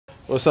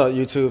What's up,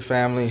 YouTube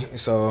family?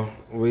 So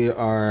we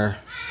are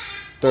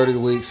 30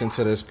 weeks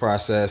into this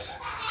process,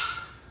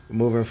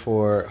 moving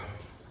forward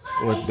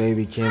with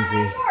baby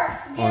Kenzie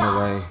on the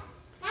way.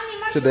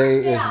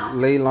 Today is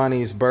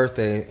Leilani's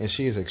birthday, and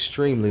she's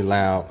extremely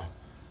loud,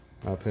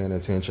 not paying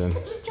attention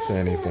to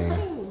anything.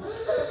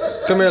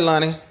 Come here,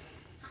 Lonnie.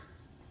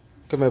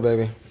 Come here,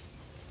 baby.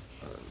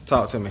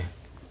 Talk to me.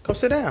 Come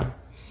sit down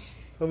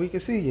so we can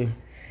see you.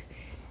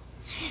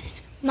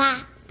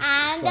 Ma,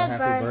 I'm So the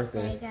happy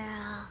birthday birthday.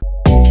 girl.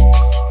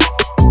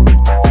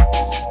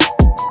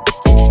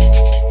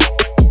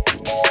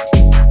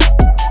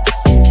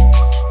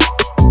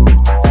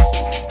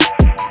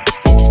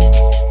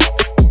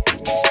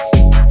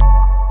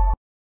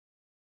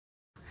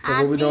 So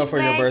what we doing for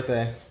your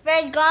birthday?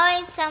 We're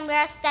going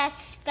somewhere that's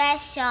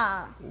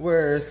special.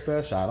 Where is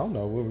special? I don't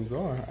know where we're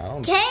going. I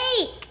don't.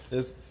 Cake!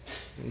 It's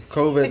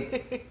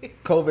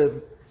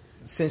COVID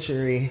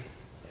century.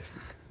 It's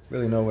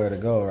really nowhere to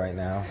go right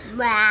now.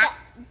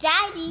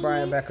 Daddy.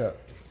 Brian, back up.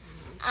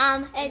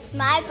 It's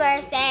my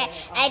birthday,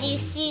 and you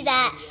see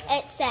that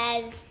it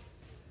says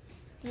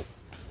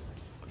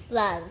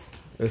love.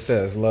 It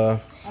says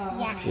love.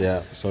 Yeah.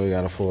 Yeah. So we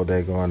got a full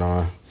day going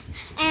on.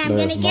 And I'm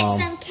There's gonna get Mom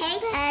some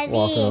cake, Daddy.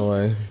 Walking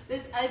away.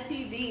 This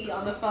Auntie D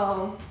on the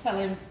phone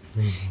telling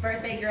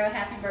birthday girl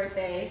happy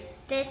birthday.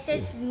 This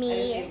is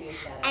me,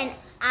 and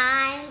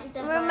I'm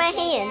the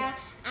birthday girl.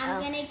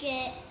 I'm gonna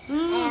get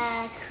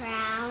a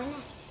crown,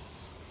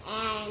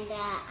 and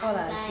I'm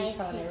going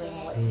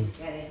to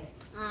get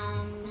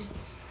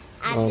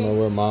I don't know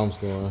where Mom's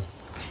going.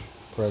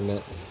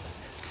 Pregnant.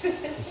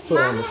 Let's put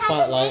her on the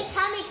spotlight. Big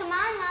tummy. Come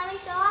on, Mommy,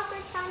 show off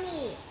her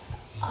tummy.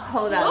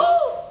 Hold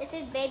on. This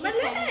is baby My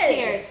tummy. leg.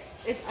 Here,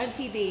 it's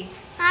Auntie D.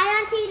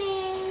 Hi, Auntie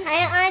D.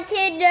 Hi,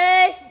 Auntie D.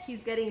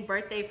 She's getting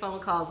birthday phone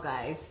calls,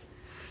 guys.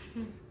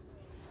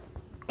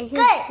 Good.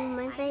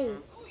 My face.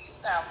 You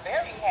sound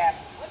very happy.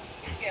 What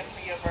did you get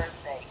for your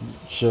birthday?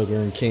 Sugar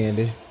and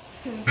candy.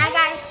 I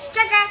got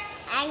sugar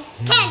and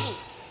candy.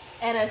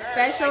 And a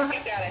special, You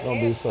got a Don't be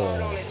head so.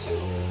 start on it too.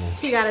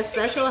 she got a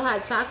special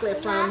hot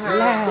chocolate from her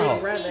Loud.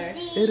 big brother.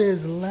 It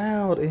is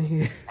loud in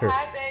here.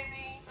 Hi,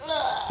 baby.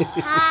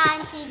 Hi,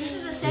 Auntie D. This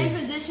is the same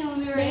position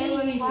we were in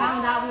when we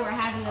found out we were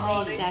having a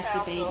Oh, baby. they That's the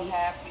sound so baby.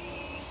 happy.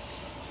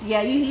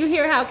 Yeah, you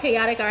hear how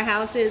chaotic our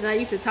house is. I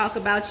used to talk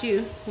about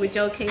you with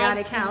your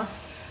chaotic house.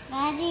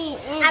 Daddy,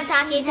 I'm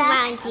talking to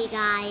my auntie,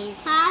 guys.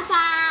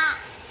 Papa.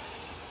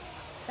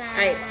 All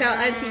right, tell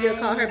Auntie you'll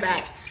call her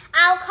back.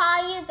 I'll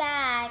call you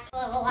back.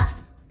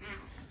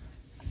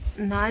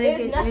 No, I There's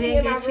didn't nothing get,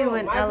 in my get you room.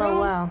 an My room-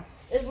 LOL.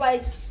 It's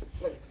like,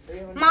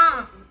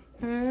 Mom,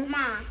 Hmm?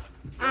 Mom,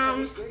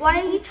 what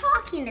are you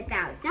talking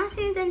about?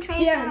 Nothing's in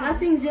Trey's yeah, room.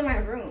 nothing's in my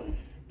room.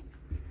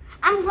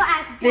 I'm gonna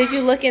ask Did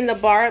you look in the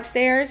bar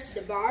upstairs?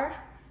 The bar?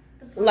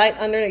 Like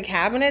under the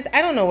cabinets?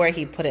 I don't know where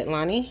he put it,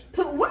 Lonnie.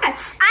 Put what? I'm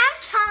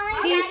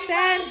telling He Daddy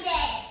said- what he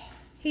did.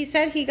 He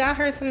said he got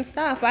her some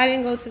stuff. I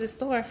didn't go to the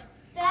store.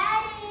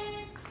 Daddy.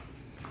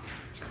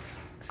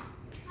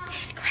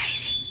 He's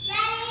crazy.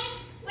 Daddy,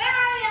 where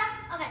are you?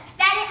 Okay,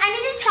 Daddy, I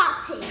need to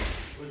talk to you.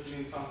 What you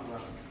need to talk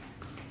about?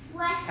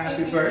 What?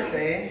 Happy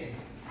birthday.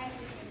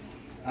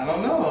 I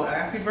don't know.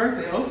 Happy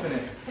birthday. Open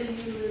it.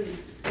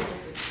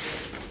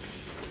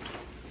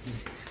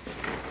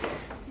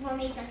 Want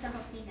me to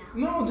help me now?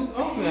 No, just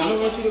open it. I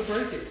don't want you to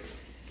break it.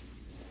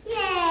 Yay!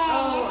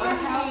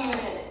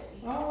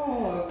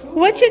 Oh, cool.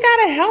 What you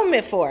got a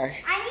helmet for? I need a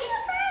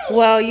break.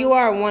 Well, you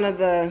are one of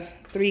the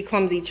 3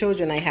 clumsy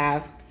children I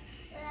have.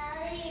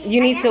 You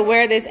need to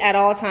wear this at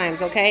all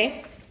times,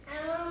 okay?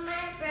 I want my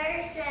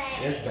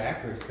birthday. It's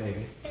backwards,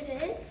 baby.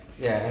 It is?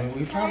 Yeah, and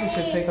we probably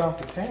should take off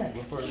the tag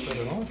before we put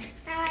it on.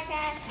 Oh my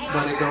gosh.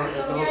 But it goes.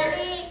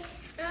 Daddy,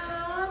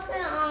 I'll put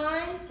it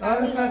on.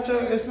 Oh, it's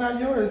not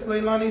yours. It's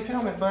Leilani's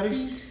helmet,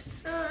 buddy.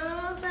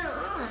 I'll put it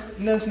on.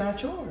 No, it's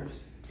not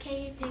yours.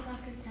 Can you take off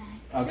the tag?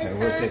 Okay,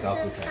 we'll take off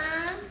the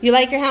tag. You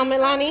like your helmet,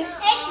 Lonnie?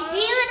 It's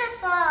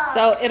beautiful.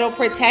 So it'll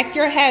protect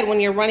your head when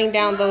you're running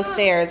down those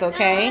stairs,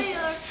 okay?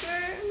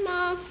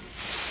 Mom,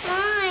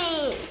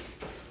 fine.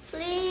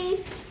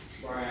 Please.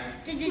 Brian.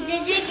 Did you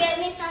get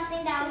me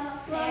something that was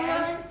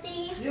upstairs?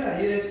 Yeah,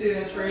 you didn't see it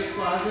in Trey's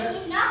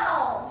closet?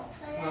 No.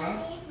 Huh?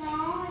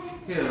 No.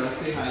 Here, let's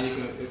see how you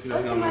can, if your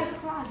What's in my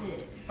helmet.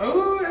 closet?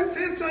 Oh, it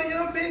fits on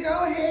your big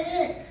old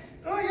head.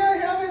 Oh, your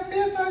helmet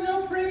fits on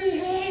your pretty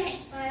head.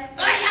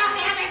 Oh, your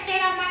helmet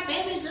fit on my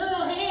baby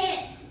girl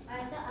head.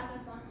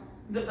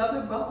 The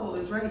other bubble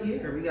is right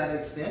here. We gotta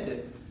extend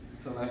it.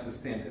 So let's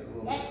extend it a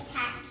little Let's bit.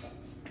 catch it.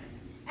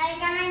 I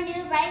got my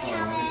new bike Oh,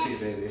 let me see, helmet.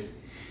 baby.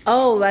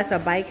 Oh, that's a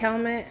bike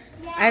helmet?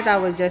 I thought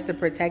it was just to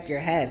protect your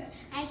head.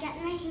 I got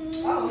my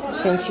new.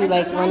 Since you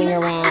like running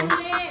around.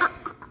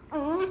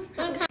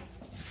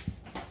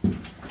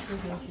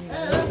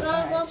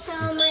 Go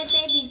tell my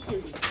baby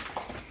suit.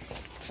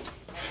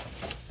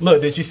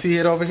 Look, did you see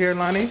it over here,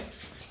 Lonnie?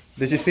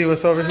 Did you see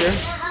what's over here?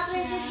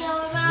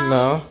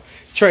 No.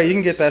 Trey, you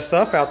can get that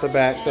stuff out the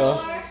back,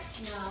 though.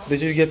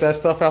 Did you get that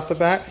stuff out the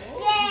back? Yay!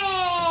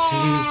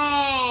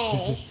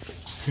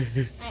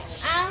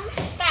 I'm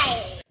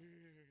tired.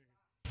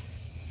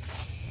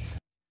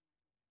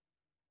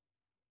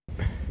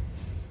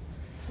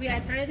 We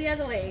gotta turn it the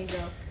other way,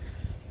 Angel.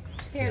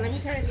 Here, let me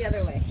turn it the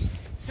other way.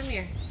 Come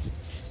here.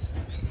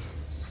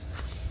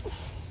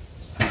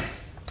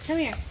 Come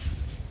here.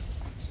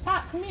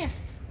 Pop, come here.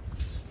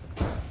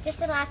 This is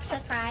the last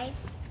surprise.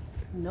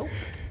 Nope.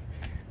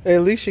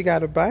 At least you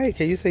got a bike.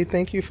 Can you say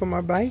thank you for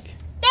my bike?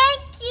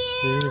 Thank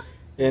you.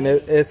 And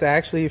it's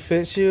actually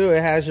fits you.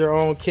 It has your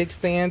own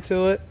kickstand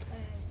to it.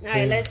 All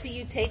right, let's see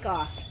you take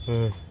off.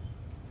 Where's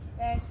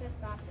the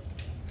stopping?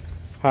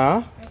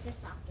 Huh? Where's the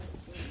stopping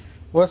thing?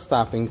 What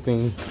stopping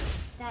thing?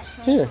 That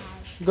train Here,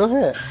 has. go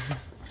ahead.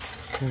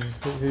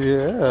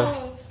 Yeah.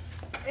 Oh,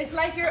 it's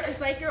like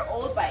your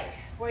old bike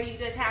where you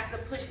just have to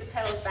push the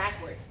pedals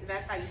backwards. And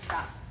that's how you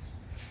stop.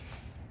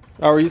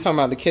 Oh, are you talking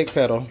about the kick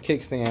pedal,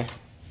 kickstand?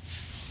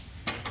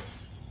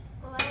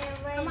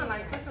 Come on,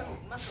 like put some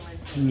muscle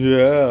into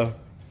it. Yeah.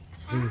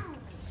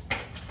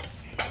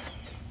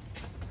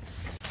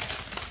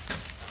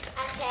 Okay,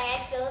 I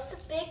feel it's a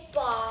big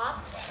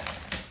box.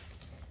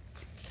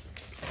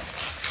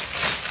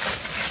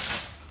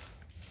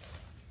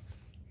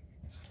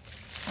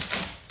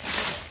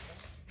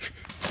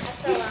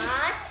 That's a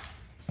lot.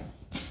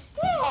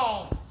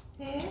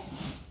 Hey,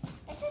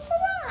 it's a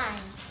salon.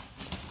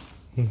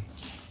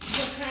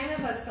 What kind of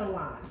a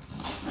salon?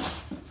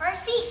 For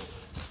feet.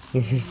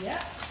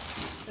 Yep.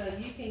 So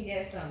you can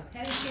get some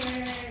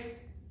pedicures.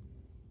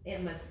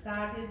 It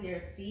massages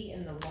your feet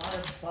and the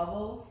water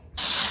bubbles.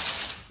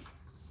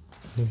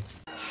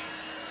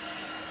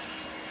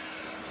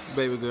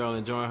 Baby girl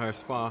enjoying her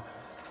spa.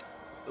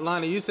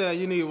 Lonnie, you said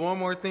you need one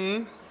more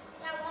thing?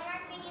 Now one more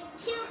thing is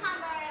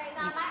cucumbers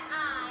on my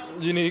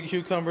eyes. You need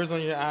cucumbers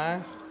on your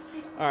eyes?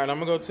 All right, I'm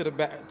gonna go to the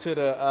back to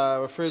the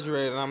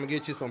refrigerator and I'm gonna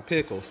get you some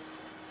pickles.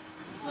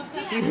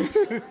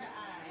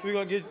 we're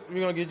gonna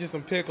get you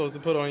some pickles to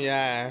put on your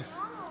eyes.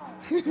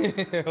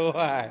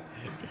 Why?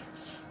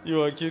 You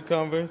want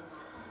cucumbers?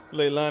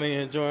 Leilani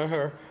enjoying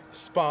her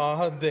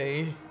spa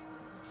day.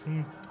 Why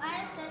is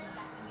this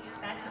back?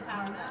 That's the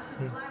power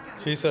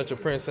button. She's such a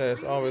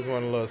princess. Always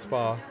wanted a little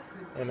spa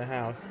in the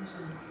house. It's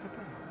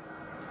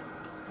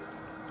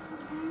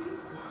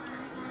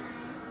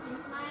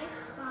my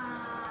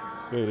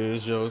spa. It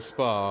is your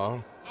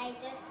spa. I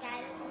just got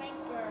it for my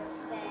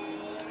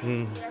birthday. I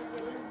feel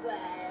really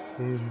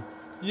well.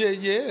 Yeah,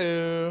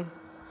 yeah.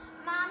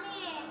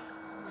 Mommy,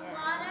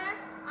 water,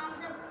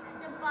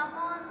 the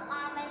bubbles,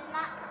 it's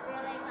not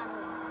really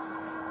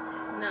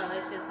coming. No,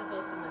 it's just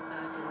supposed to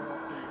massage your little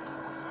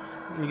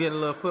feet. You get a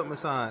little foot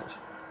massage.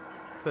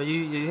 But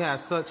you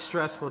have such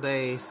stressful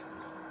days.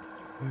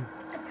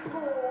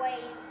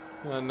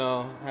 Boys. I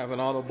know, having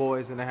all the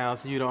boys in the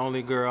house, you the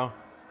only girl.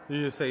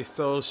 You just say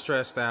so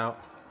stressed out.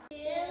 2,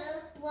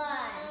 1.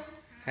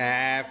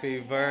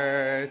 Happy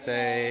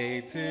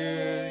birthday to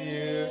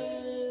you.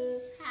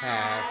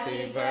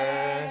 Happy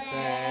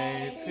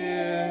birthday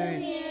to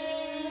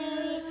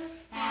you.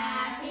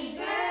 Happy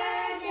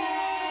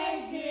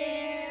birthday,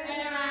 dear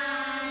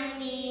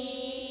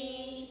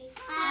Lonnie.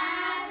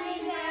 Happy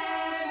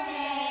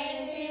birthday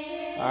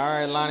to All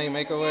right, Lonnie,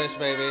 make a wish,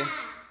 baby.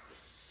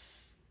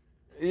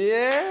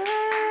 Yeah.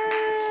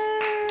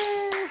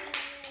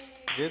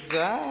 Good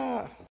job.